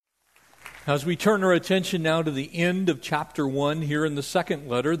As we turn our attention now to the end of chapter 1 here in the second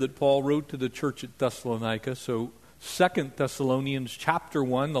letter that Paul wrote to the church at Thessalonica, so 2 Thessalonians chapter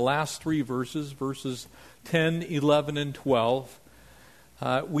 1, the last three verses, verses 10, 11, and 12,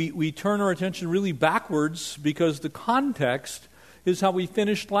 we turn our attention really backwards because the context is how we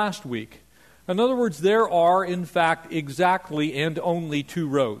finished last week. In other words, there are, in fact, exactly and only two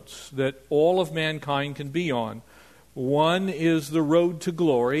roads that all of mankind can be on. One is the road to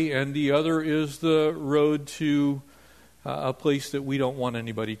glory, and the other is the road to a place that we don't want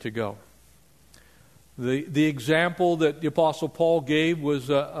anybody to go. The example that the Apostle Paul gave was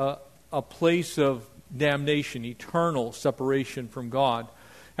a place of damnation, eternal separation from God.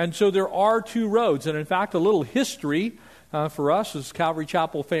 And so there are two roads. And in fact, a little history for us as Calvary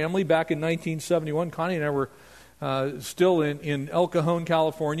Chapel family. Back in 1971, Connie and I were still in El Cajon,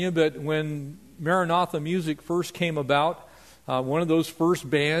 California, but when Maranatha music first came about, one of those first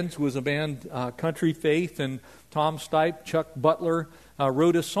bands was a band, Country Faith, and Tom Stipe, Chuck Butler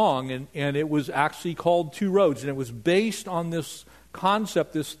wrote a song, and it was actually called Two Roads, and it was based on this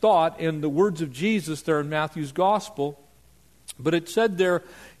concept, this thought, in the words of Jesus there in Matthew's Gospel. But it said there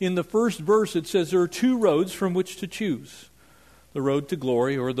in the first verse, it says there are two roads from which to choose, the road to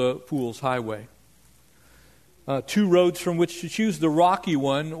glory or the fool's highway. Two roads from which to choose, the rocky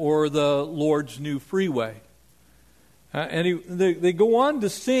one or the Lord's new freeway. They go on to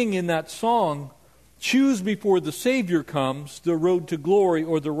sing in that song, choose before the Savior comes, the road to glory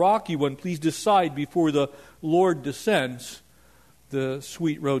or the rocky one. Please decide before the Lord descends, the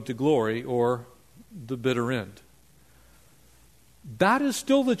sweet road to glory or the bitter end. That is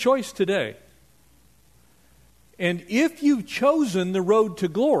still the choice today. And if you've chosen the road to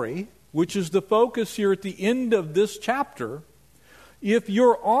glory, which is the focus here at the end of this chapter, if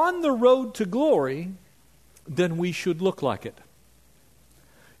you're on the road to glory, then we should look like it.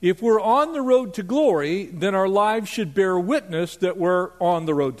 If we're on the road to glory, then our lives should bear witness that we're on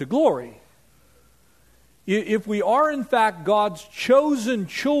the road to glory. If we are in fact God's chosen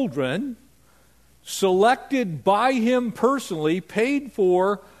children, selected by Him personally, paid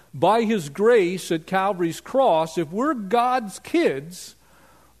for by His grace at Calvary's cross, if we're God's kids,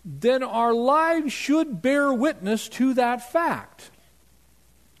 then our lives should bear witness to that fact.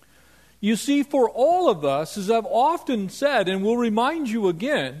 You see, for all of us, as I've often said, and will remind you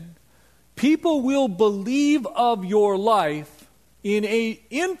again, people will believe of your life in an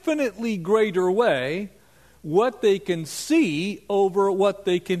infinitely greater way what they can see over what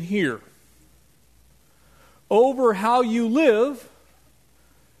they can hear. Over how you live,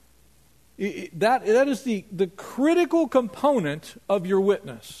 that is the critical component of your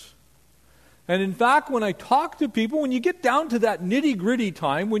witness. And in fact, when I talk to people, when you get down to that nitty-gritty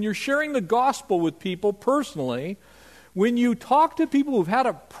time, when you're sharing the gospel with people personally, when you talk to people who've had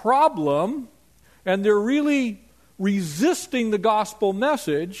a problem and they're really resisting the gospel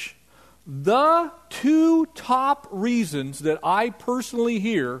message, the two top reasons that I personally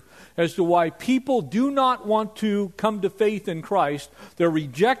hear as to why people do not want to come to faith in Christ, they're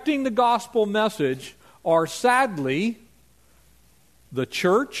rejecting the gospel message, are sadly the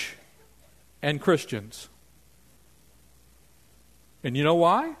church and Christians. And you know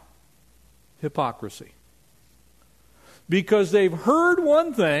why? Hypocrisy. Because they've heard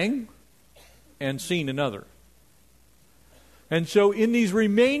one thing and seen another. And so in these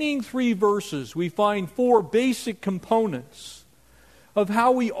remaining three verses, we find four basic components of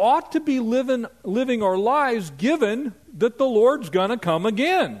how we ought to be living our lives given that the Lord's going to come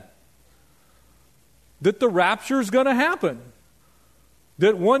again. That the rapture's going to happen.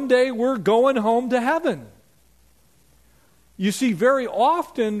 That one day we're going home to heaven. You see, very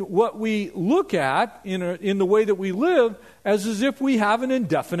often what we look at in the way that we live as if we have an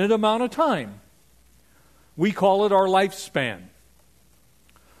indefinite amount of time. We call it our lifespan.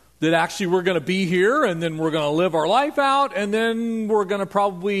 That actually we're going to be here and then we're going to live our life out and then we're going to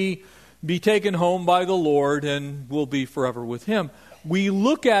probably be taken home by the Lord and we'll be forever with Him. We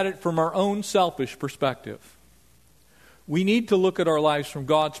look at it from our own selfish perspective. We need to look at our lives from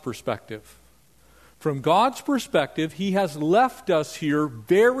God's perspective. From God's perspective, He has left us here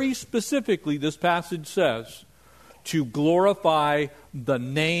very specifically, this passage says, to glorify the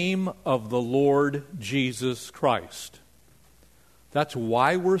name of the Lord Jesus Christ. That's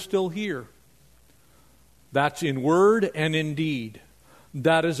why we're still here. That's in word and in deed.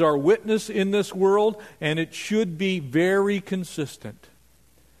 That is our witness in this world, and it should be very consistent.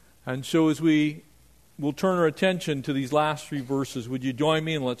 And so as we'll turn our attention to these last three verses, would you join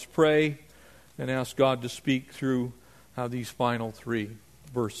me and let's pray and ask God to speak through these final three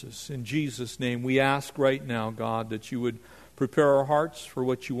verses. In Jesus' name, we ask right now, God, that you would prepare our hearts for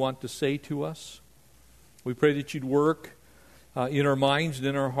what you want to say to us. We pray that you'd work in our minds and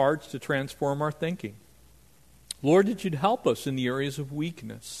in our hearts to transform our thinking. Lord, that you'd help us in the areas of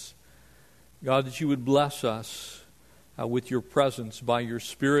weakness. God, that you would bless us with your presence by your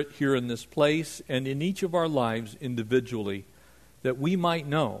Spirit here in this place and in each of our lives individually, that we might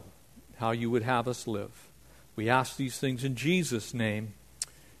know how you would have us live. We ask these things in Jesus' name.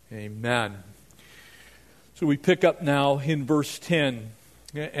 Amen. So we pick up now in verse 10.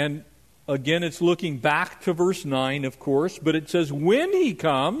 And again, it's looking back to verse 9, of course, but it says, when he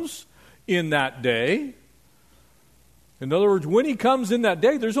comes in that day. In other words, when he comes in that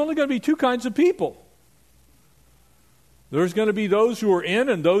day, there's only going to be two kinds of people. There's going to be those who are in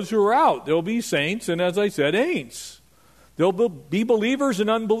and those who are out. There'll be saints and, as I said, ain'ts. There'll be believers and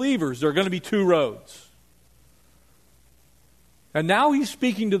unbelievers. There are going to be two roads. And now he's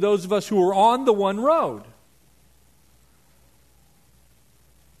speaking to those of us who are on the one road.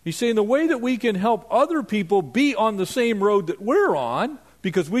 He's saying the way that we can help other people be on the same road that we're on,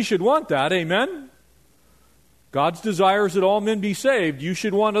 because we should want that, amen? God's desire is that all men be saved. You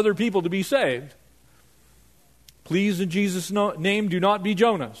should want other people to be saved. Please, in Jesus' name, do not be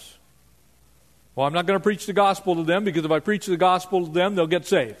Jonas. Well, I'm not going to preach the gospel to them, because if I preach the gospel to them, they'll get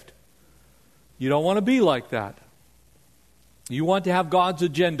saved. You don't want to be like that. You want to have God's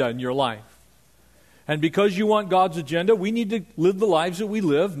agenda in your life. And because you want God's agenda, we need to live the lives that we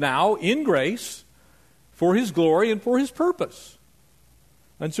live now in grace for His glory and for His purpose.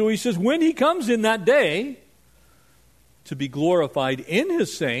 And so he says, when He comes in that day to be glorified in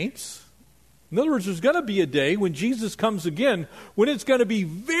His saints. In other words, there's going to be a day when Jesus comes again, when it's going to be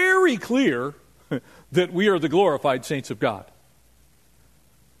very clear that we are the glorified saints of God.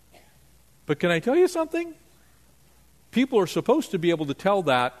 But can I tell you something? People are supposed to be able to tell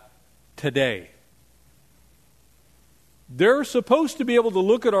that today. They're supposed to be able to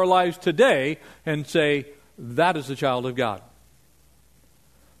look at our lives today and say, that is a child of God.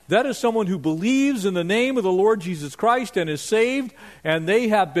 That is someone who believes in the name of the Lord Jesus Christ and is saved, and they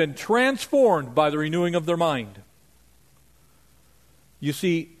have been transformed by the renewing of their mind. You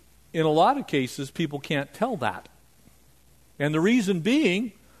see, in a lot of cases, people can't tell that. And the reason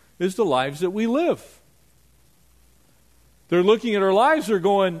being is the lives that we live. They're looking at our lives, they're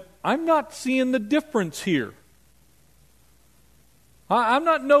going, I'm not seeing the difference here. I'm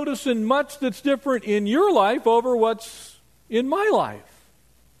not noticing much that's different in your life over what's in my life.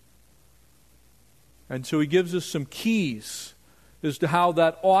 And so he gives us some keys as to how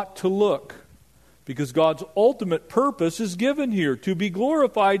that ought to look. Because God's ultimate purpose is given here, to be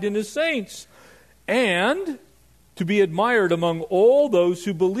glorified in His saints and to be admired among all those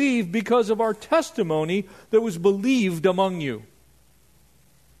who believe because of our testimony that was believed among you.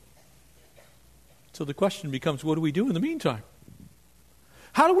 So the question becomes, what do we do in the meantime?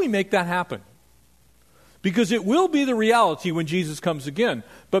 How do we make that happen? Because it will be the reality when Jesus comes again.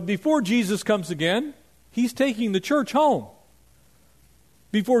 But before Jesus comes again, He's taking the church home.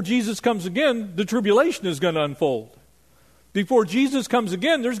 Before Jesus comes again, the tribulation is going to unfold. Before Jesus comes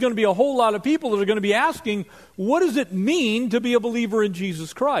again, there's going to be a whole lot of people that are going to be asking, what does it mean to be a believer in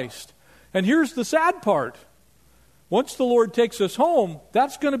Jesus Christ? And here's the sad part. Once the Lord takes us home,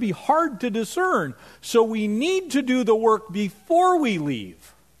 that's going to be hard to discern. So we need to do the work before we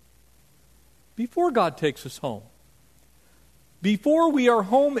leave. Before God takes us home. Before we are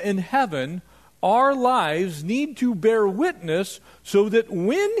home in heaven, our lives need to bear witness so that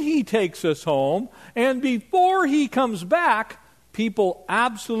when He takes us home and before He comes back, people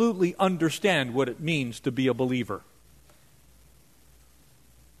absolutely understand what it means to be a believer.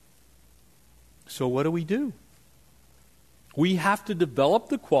 So what do? We have to develop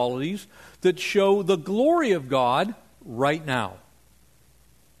the qualities that show the glory of God right now.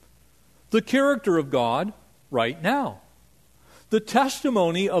 The character of God right now. The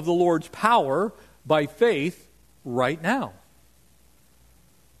testimony of the Lord's power by faith right now.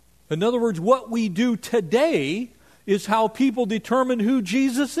 In other words, what we do today is how people determine who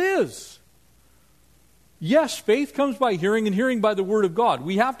Jesus is. Yes, faith comes by hearing, and hearing by the Word of God.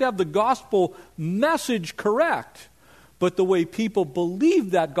 We have to have the gospel message correct. But the way people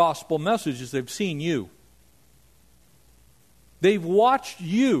believe that gospel message is they've seen you. They've watched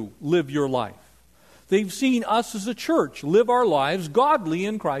you live your life. They've seen us as a church live our lives godly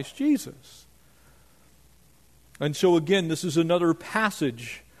in Christ Jesus. And so again, this is another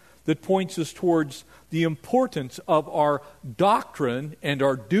passage that points us towards the importance of our doctrine and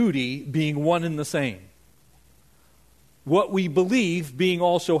our duty being one and the same. What we believe being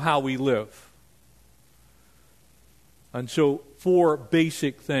also how we live. And so, 4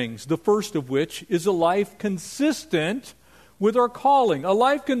 basic things. The first of which is a life consistent with our calling, a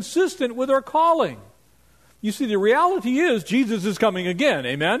life consistent with our calling. You see, the reality is Jesus is coming again,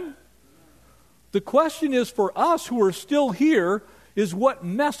 amen? The question is for us who are still here is what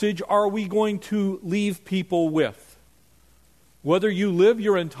message are we going to leave people with? Whether you live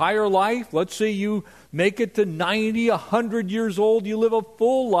your entire life, let's say you make it to 90, 100 years old, you live a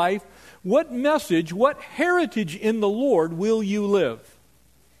full life, what message, what heritage in the Lord will you live?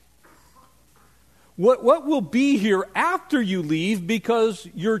 What will be here after you leave because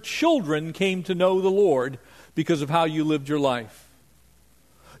your children came to know the Lord because of how you lived your life?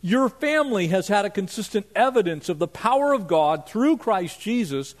 Your family has had a consistent evidence of the power of God through Christ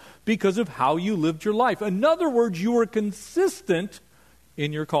Jesus because of how you lived your life. In other words, you are consistent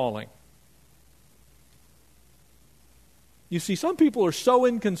in your calling. You see, some people are so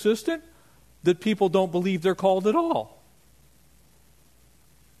inconsistent that people don't believe they're called at all.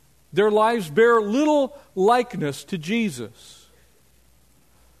 Their lives bear little likeness to Jesus.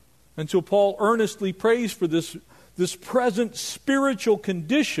 And so Paul earnestly prays for this present spiritual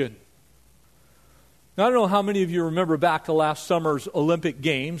condition. Now, I don't know how many of you remember back to last summer's Olympic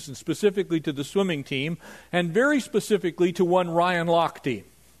Games, and specifically to the swimming team, and very specifically to one Ryan Lochte,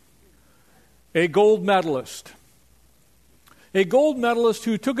 a gold medalist. A gold medalist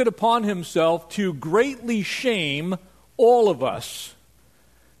who took it upon himself to greatly shame all of us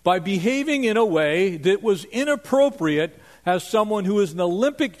by behaving in a way that was inappropriate as someone who is an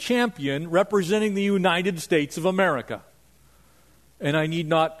Olympic champion representing the United States of America. And I need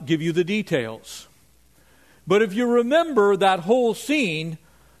not give you the details. But if you remember that whole scene,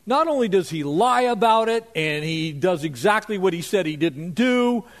 not only does he lie about it, and he does exactly what he said he didn't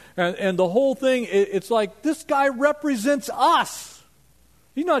do, and the whole thing, it's like this guy represents us.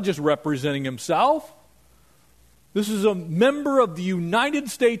 He's not just representing himself. This is a member of the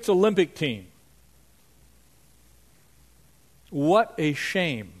United States Olympic team. What a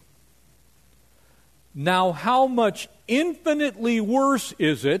shame. Now, how much infinitely worse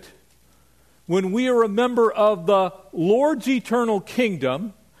is it when we are a member of the Lord's eternal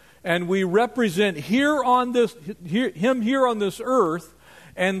kingdom and we represent Him here on this earth,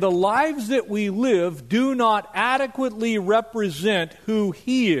 and the lives that we live do not adequately represent who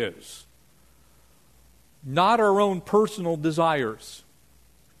He is, not our own personal desires.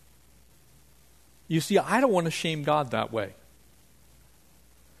 You see, I don't want to shame God that way.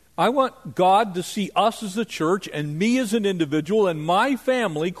 I want God to see us as a church and me as an individual and my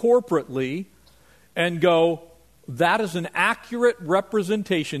family corporately and go, that is an accurate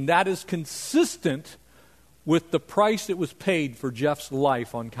representation. That is consistent with the price that was paid for Jeff's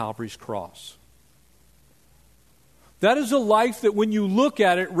life on Calvary's cross. That is a life that when you look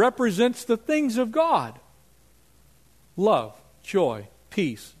at it represents the things of God. Love, joy,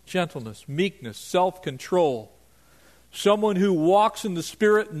 peace, gentleness, meekness, self-control. Someone who walks in the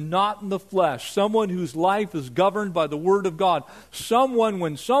Spirit, not in the flesh. Someone whose life is governed by the Word of God. Someone,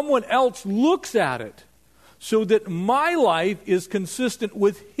 when someone else looks at it, so that my life is consistent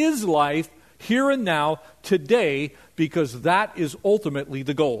with His life here and now, today, because that is ultimately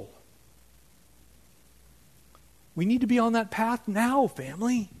the goal. We need to be on that path now,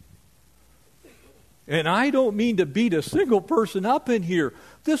 family. And I don't mean to beat a single person up in here.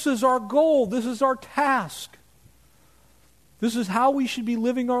 This is our goal. This is our task. This is how we should be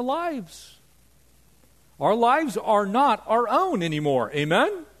living our lives. Our lives are not our own anymore. Amen?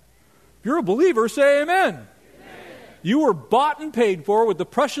 If you're a believer, say amen. Amen. You were bought and paid for with the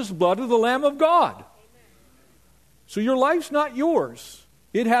precious blood of the Lamb of God. Amen. So your life's not yours.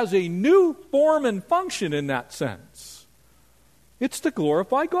 It has a new form and function in that sense. It's to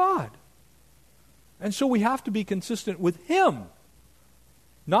glorify God. And so we have to be consistent with Him,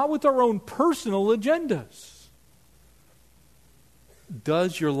 not with our own personal agendas.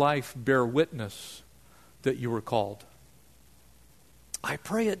 Does your life bear witness that you were called? I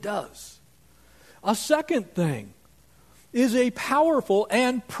pray it does. A second thing is a powerful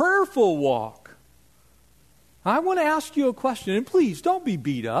and prayerful walk. I want to ask you a question, and please don't be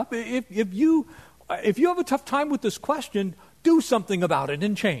beat up. If you have a tough time with this question, do something about it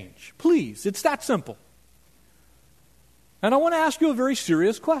and change. Please, it's that simple. And I want to ask you a very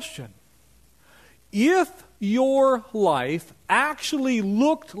serious question. If your life actually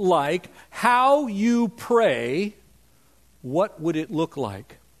looked like how you pray, what would it look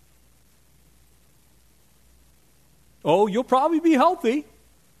like? Oh, you'll probably be healthy.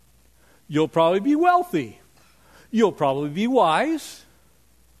 You'll probably be wealthy. You'll probably be wise.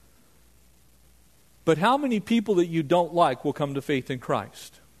 But how many people that you don't like will come to faith in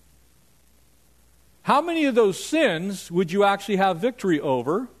Christ? How many of those sins would you actually have victory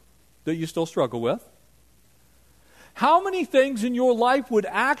over that you still struggle with? How many things in your life would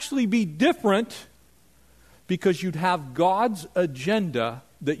actually be different because you'd have God's agenda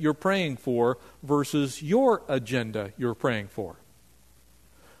that you're praying for versus your agenda you're praying for?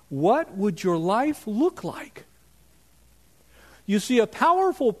 What would your life look like? You see, a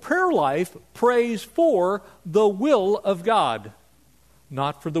powerful prayer life prays for the will of God,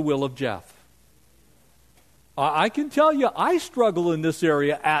 not for the will of Jeff. I can tell you, I struggle in this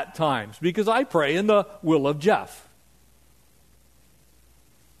area at times because I pray in the will of Jeff.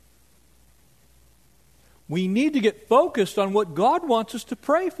 We need to get focused on what God wants us to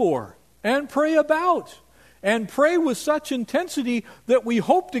pray for and pray about, and pray with such intensity that we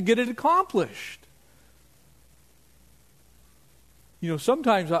hope to get it accomplished. You know,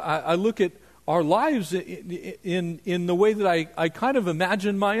 sometimes I look at our lives in the way that I kind of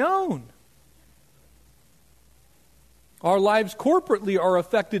imagine my own. Our lives corporately are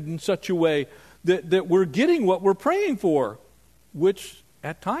affected in such a way that we're getting what we're praying for, which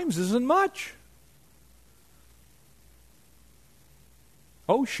at times isn't much.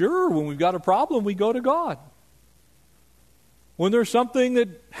 Oh, sure, when we've got a problem, we go to God. When there's something that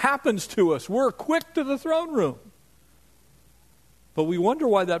happens to us, we're quick to the throne room. But we wonder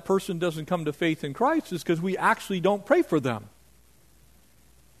why that person doesn't come to faith in Christ is because we actually don't pray for them.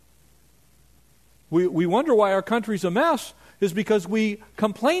 We wonder why our country's a mess is because we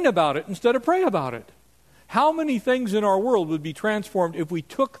complain about it instead of pray about it. How many things in our world would be transformed if we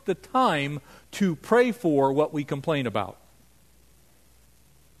took the time to pray for what we complain about?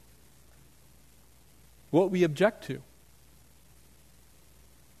 What we object to.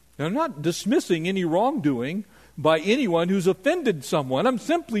 Now, I'm not dismissing any wrongdoing by anyone who's offended someone. I'm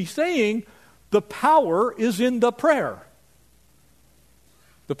simply saying the power is in the prayer.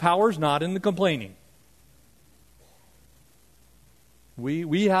 The power's not in the complaining.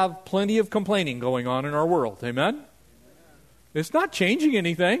 We have plenty of complaining going on in our world. Amen? It's not changing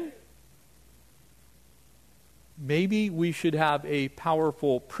anything. Maybe we should have a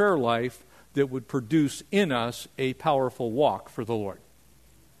powerful prayer life that would produce in us a powerful walk for the Lord.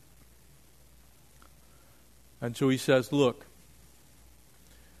 And so he says, look,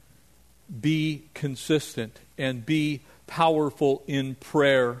 be consistent and be powerful in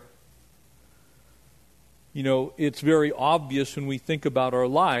prayer. You know, it's very obvious when we think about our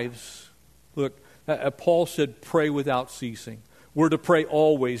lives. Look, Paul said, pray without ceasing. We're to pray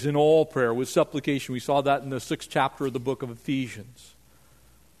always, in all prayer, with supplication. We saw that in the 6th chapter of the book of Ephesians.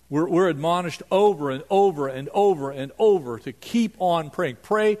 We're admonished over and over and over and over to keep on praying.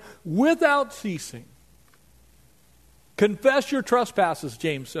 Pray without ceasing. Confess your trespasses,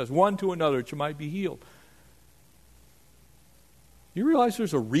 James says, one to another, that you might be healed. You realize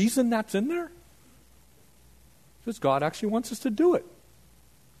there's a reason that's in there? Because God actually wants us to do it.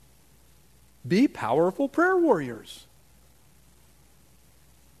 Be powerful prayer warriors.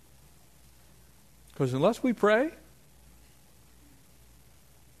 Because unless we pray,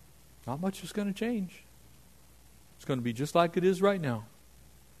 not much is going to change. It's going to be just like it is right now.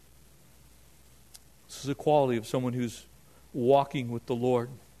 This is a quality of someone who's walking with the Lord.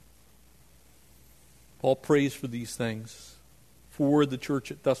 Paul prays for these things for the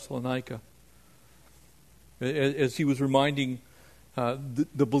church at Thessalonica. As he was reminding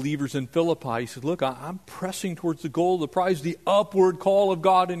the believers in Philippi, he said, look, I'm pressing towards the goal, the prize, the upward call of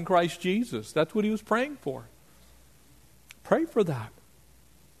God in Christ Jesus. That's what he was praying for. Pray for that.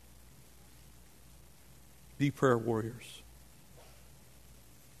 Be prayer warriors.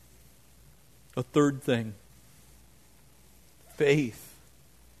 A third thing, faith.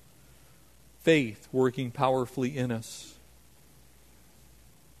 Faith working powerfully in us.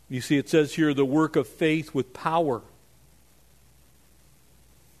 You see, it says here, the work of faith with power.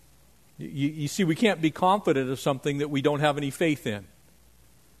 You see, we can't be confident of something that we don't have any faith in.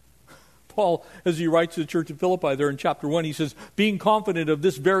 Paul, as he writes to the church of Philippi there in chapter 1, he says, being confident of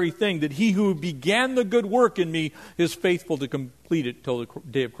this very thing, that he who began the good work in me is faithful to complete it till the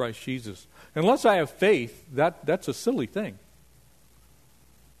day of Christ Jesus. Unless I have faith, that's a silly thing.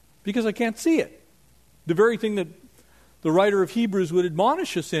 Because I can't see it. The very thing that the writer of Hebrews would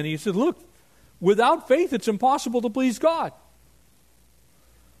admonish us in. He said, look, without faith it's impossible to please God.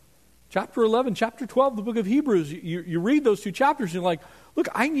 Chapter 11, chapter 12, the book of Hebrews, you read those two chapters and you're like, look,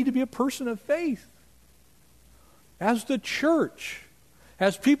 I need to be a person of faith. As the church,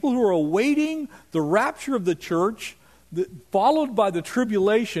 as people who are awaiting the rapture of the church, followed by the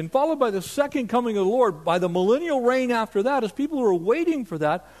tribulation, followed by the second coming of the Lord, by the millennial reign after that, as people who are waiting for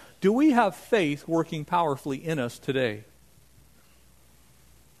that, do we have faith working powerfully in us today?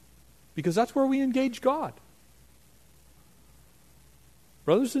 Because that's where we engage God.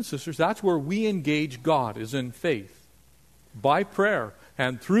 Brothers and sisters, that's where we engage God, is in faith. by prayer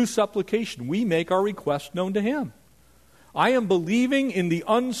and through supplication, we make our request known to Him. I am believing in the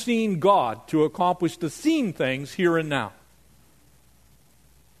unseen God to accomplish the seen things here and now.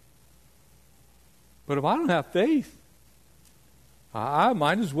 But if I don't have faith, I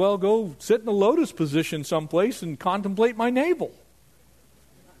might as well go sit in a lotus position someplace and contemplate my navel.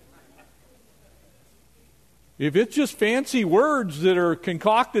 If it's just fancy words that are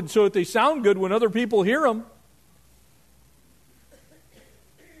concocted so that they sound good when other people hear them,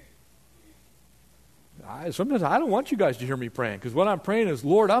 sometimes I don't want you guys to hear me praying, because what I'm praying is,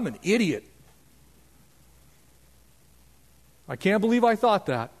 Lord, I'm an idiot. I can't believe I thought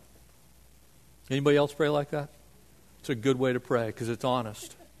that. Anybody else pray like that? It's a good way to pray because it's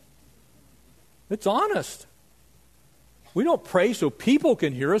honest. It's honest. We don't pray so people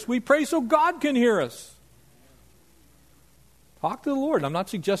can hear us. We pray so God can hear us. Talk to the Lord. I'm not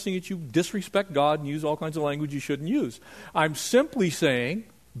suggesting that you disrespect God and use all kinds of language you shouldn't use. I'm simply saying,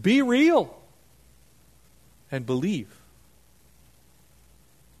 be real and believe.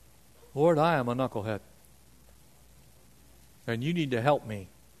 Lord, I am a knucklehead. And you need to help me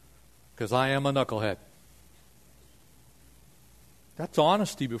because I am a knucklehead. That's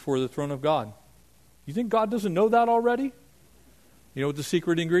honesty before the throne of God. You think God doesn't know that already? You know what the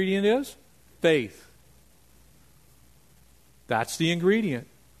secret ingredient is? Faith. That's the ingredient.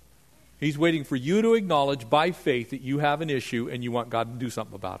 He's waiting for you to acknowledge by faith that you have an issue and you want God to do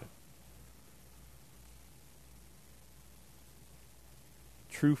something about it.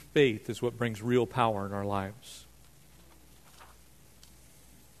 True faith is what brings real power in our lives.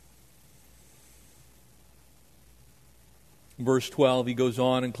 Verse 12, he goes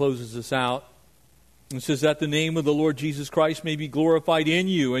on and closes this out. It says that the name of the Lord Jesus Christ may be glorified in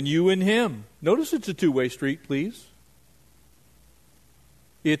you and you in Him. Notice it's a two-way street, please.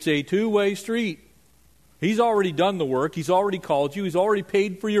 It's a two-way street. He's already done the work. He's already called you. He's already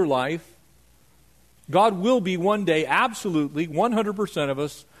paid for your life. God will be one day, absolutely, 100% of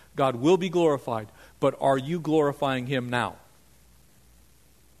us, God will be glorified. But are you glorifying Him now?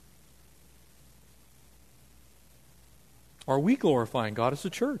 Are we glorifying God as a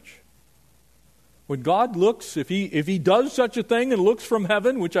church? When God looks, if he does such a thing and looks from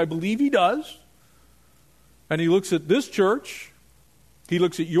heaven, which I believe He does, and He looks at this church, He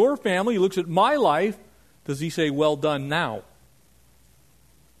looks at your family, He looks at my life, does He say, well done now?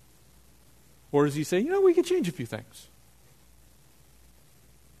 Or does He say, we can change a few things?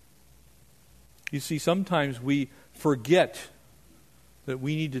 You see, sometimes we forget that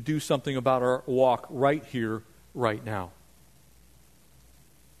we need to do something about our walk right here, right now.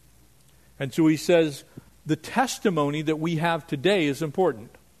 And so he says, the testimony that we have today is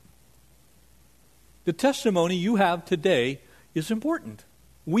important. The testimony you have today is important.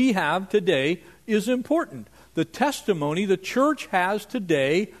 We have today is important. The testimony the church has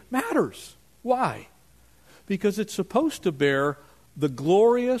today matters. Why? Because it's supposed to bear the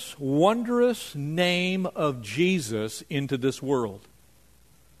glorious, wondrous name of Jesus into this world.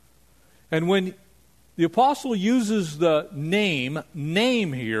 And when the apostle uses the name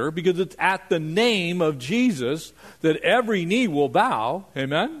here, because it's at the name of Jesus that every knee will bow,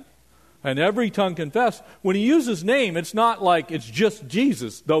 amen? And every tongue confess. When he uses name, it's not like it's just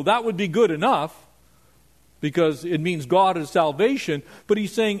Jesus, though that would be good enough, because it means God is salvation. But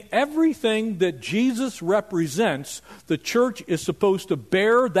he's saying everything that Jesus represents, the church is supposed to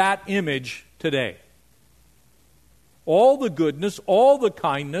bear that image today. All the goodness, all the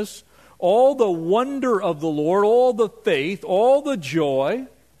kindness, all the wonder of the Lord, all the faith, all the joy,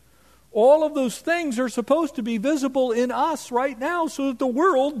 all of those things are supposed to be visible in us right now so that the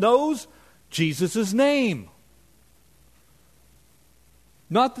world knows Jesus' name.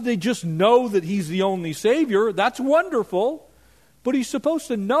 Not that they just know that He's the only Savior. That's wonderful. But He's supposed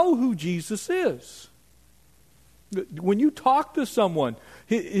to know who Jesus is. When you talk to someone,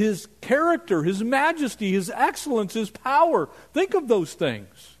 His character, His majesty, His excellence, His power, think of those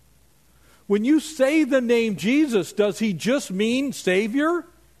things. When you say the name Jesus, does He just mean Savior?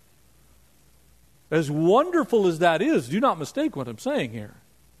 As wonderful as that is, do not mistake what I'm saying here.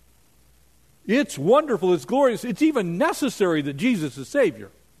 It's wonderful, it's glorious, it's even necessary that Jesus is Savior.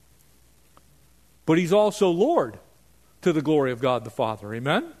 But He's also Lord to the glory of God the Father,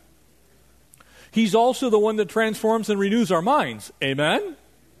 amen? He's also the one that transforms and renews our minds, amen?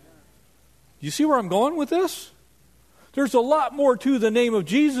 You see where I'm going with this? There's a lot more to the name of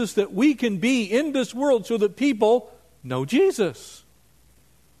Jesus that we can be in this world so that people know Jesus.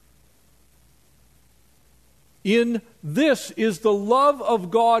 In this is the love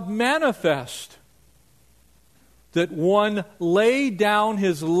of God manifest. that one laid down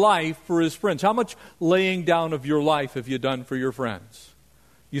his life for his friends. How much laying down of your life have you done for your friends?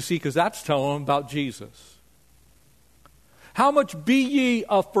 You see, because that's telling them about Jesus. How much be ye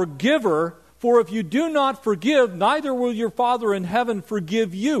a forgiver? For if you do not forgive, neither will your Father in heaven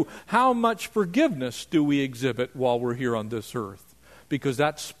forgive you. How much forgiveness do we exhibit while we're here on this earth? Because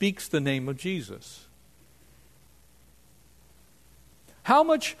that speaks the name of Jesus. How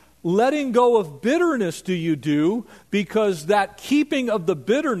much letting go of bitterness do you do? Because that keeping of the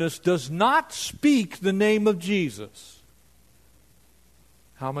bitterness does not speak the name of Jesus.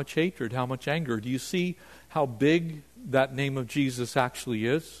 How much hatred, how much anger? Do you see how big that name of Jesus actually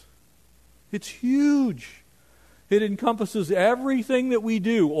is? It's huge. It encompasses everything that we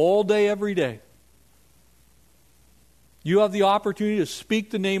do all day, every day. You have the opportunity to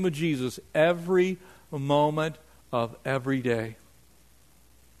speak the name of Jesus every moment of every day.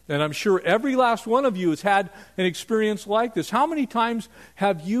 And I'm sure every last one of you has had an experience like this. How many times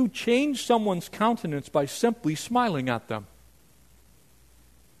have you changed someone's countenance by simply smiling at them?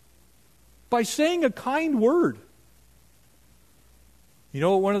 By saying a kind word. You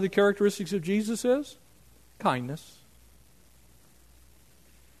know what one of the characteristics of Jesus is? Kindness.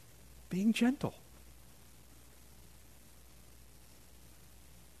 Being gentle.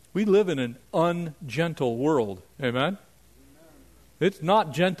 We live in an ungentle world. Amen? It's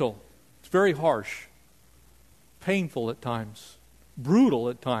not gentle. It's very harsh. Painful at times. Brutal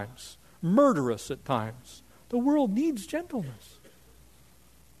at times. Murderous at times. The world needs gentleness.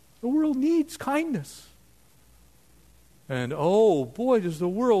 The world needs kindness. And oh boy, does the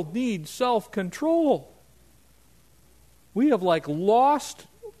world need self-control. We have lost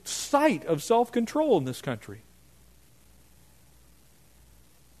sight of self-control in this country.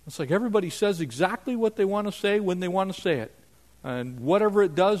 It's like everybody says exactly what they want to say when they want to say it. And whatever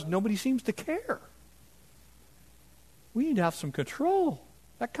it does, nobody seems to care. We need to have some control.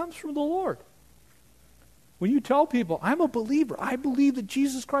 That comes from the Lord. When you tell people, I'm a believer, I believe that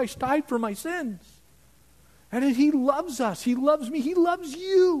Jesus Christ died for my sins. And that He loves us. He loves me. He loves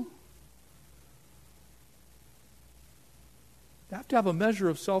you. You have to have a measure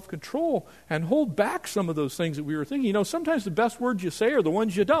of self-control and hold back some of those things that we were thinking. You know, sometimes the best words you say are the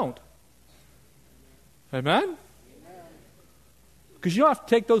ones you don't. Amen? Because you don't have to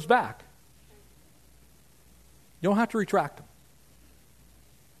take those back. You don't have to retract them.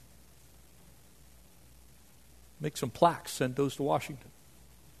 Make some plaques, send those to Washington.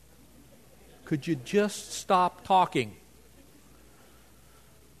 Could you just stop talking?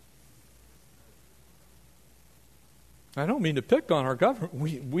 I don't mean to pick on our government.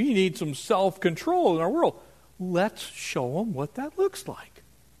 We need some self-control in our world. Let's show them what that looks like.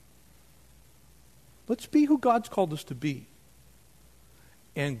 Let's be who God's called us to be.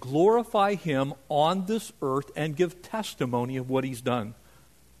 And glorify Him on this earth and give testimony of what He's done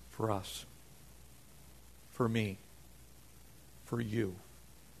for us. For me. For you.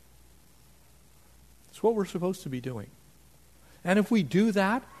 It's what we're supposed to be doing. And if we do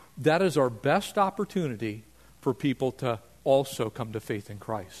that, that is our best opportunity for people to also come to faith in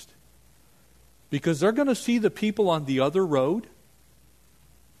Christ. Because they're going to see the people on the other road.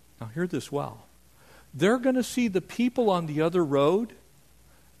 Now hear this well. They're going to see the people on the other road,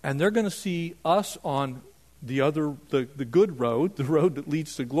 and they're going to see us on the other, the good road, the road that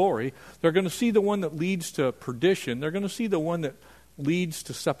leads to glory. They're going to see the one that leads to perdition. They're going to see the one that leads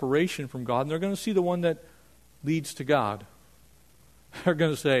to separation from God, and they're going to see the one that leads to God. They're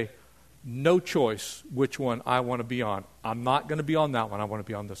going to say, no choice which one I want to be on. I'm not going to be on that one. I want to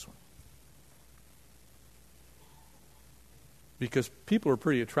be on this one. Because people are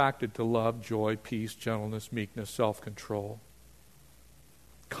pretty attracted to love, joy, peace, gentleness, meekness, self-control,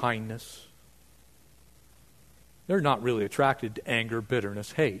 kindness. They're not really attracted to anger,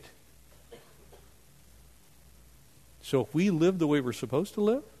 bitterness, hate. So if we live the way we're supposed to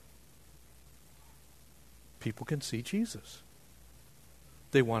live, people can see Jesus.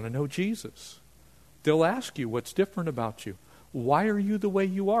 They want to know Jesus. They'll ask you what's different about you. Why are you the way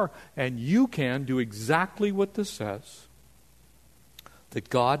you are? And you can do exactly what this says. That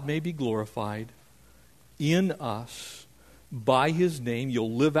God may be glorified in us by His name.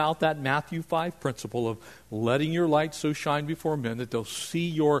 You'll live out that Matthew 5 principle of letting your light so shine before men that they'll see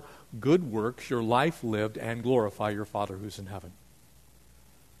your good works, your life lived, and glorify your Father who's in heaven.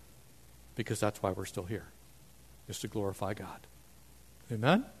 Because that's why we're still here, is to glorify God.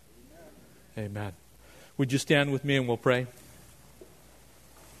 Amen? Amen. Amen. Would you stand with me and we'll pray?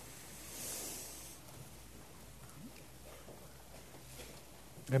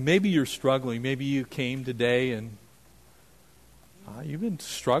 And maybe you're struggling. Maybe you came today and you've been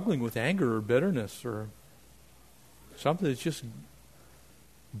struggling with anger or bitterness, or Something that's just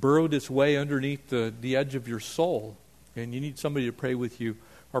burrowed its way underneath the edge of your soul, and you need somebody to pray with you.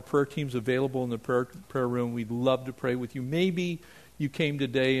 Our prayer team's available in the prayer room. We'd love to pray with you. Maybe you came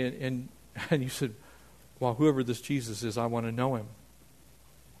today and you said, well, whoever this Jesus is, I want to know him.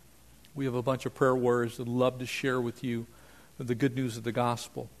 We have a bunch of prayer warriors that love to share with you the good news of the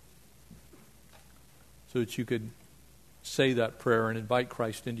gospel so that you could say that prayer and invite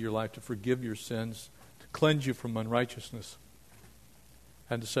Christ into your life to forgive your sins, to cleanse you from unrighteousness,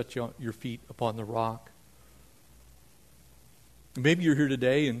 and to set you on your feet upon the rock. Maybe you're here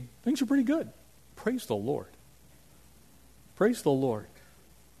today and things are pretty good. Praise the Lord. Praise the Lord.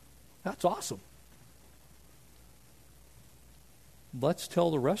 That's awesome. Let's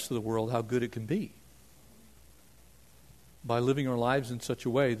tell the rest of the world how good it can be by living our lives in such a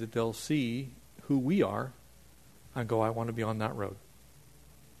way that they'll see who we are and go, I want to be on that road.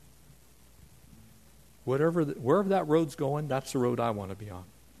 Wherever that road's going, that's the road I want to be on.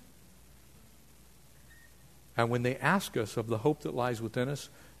 And when they ask us of the hope that lies within us,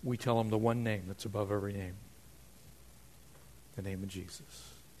 we tell them the one name that's above every name. The name of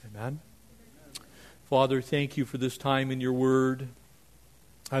Jesus. Amen? Father, thank you for this time in your word.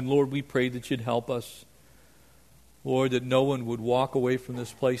 And Lord, we pray that you'd help us. Lord, that no one would walk away from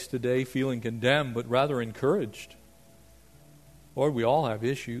this place today feeling condemned, but rather encouraged. Lord, we all have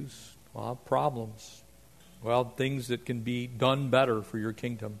issues, we'll have problems, well, things that can be done better for your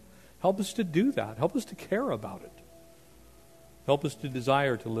kingdom. Help us to do that. Help us to care about it. Help us to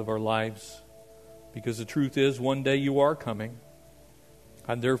desire to live our lives, because the truth is, one day you are coming,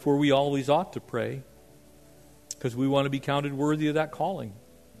 and therefore we always ought to pray, because we want to be counted worthy of that calling.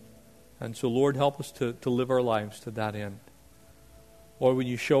 And so, Lord, help us to live our lives to that end. Lord, when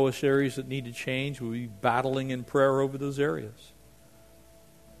you show us areas that need to change, we'll be battling in prayer over those areas.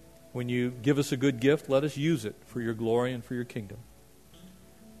 When you give us a good gift, let us use it for your glory and for your kingdom.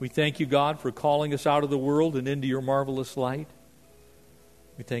 We thank you, God, for calling us out of the world and into your marvelous light.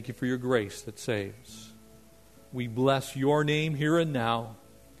 We thank you for your grace that saves. We bless your name here and now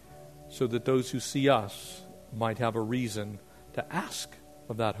so that those who see us might have a reason to ask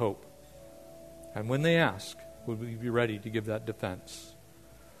of that hope. And when they ask, would we be ready to give that defense?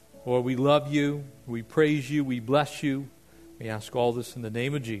 Lord, we love you, we praise you, we bless you. We ask all this in the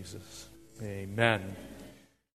name of Jesus. Amen.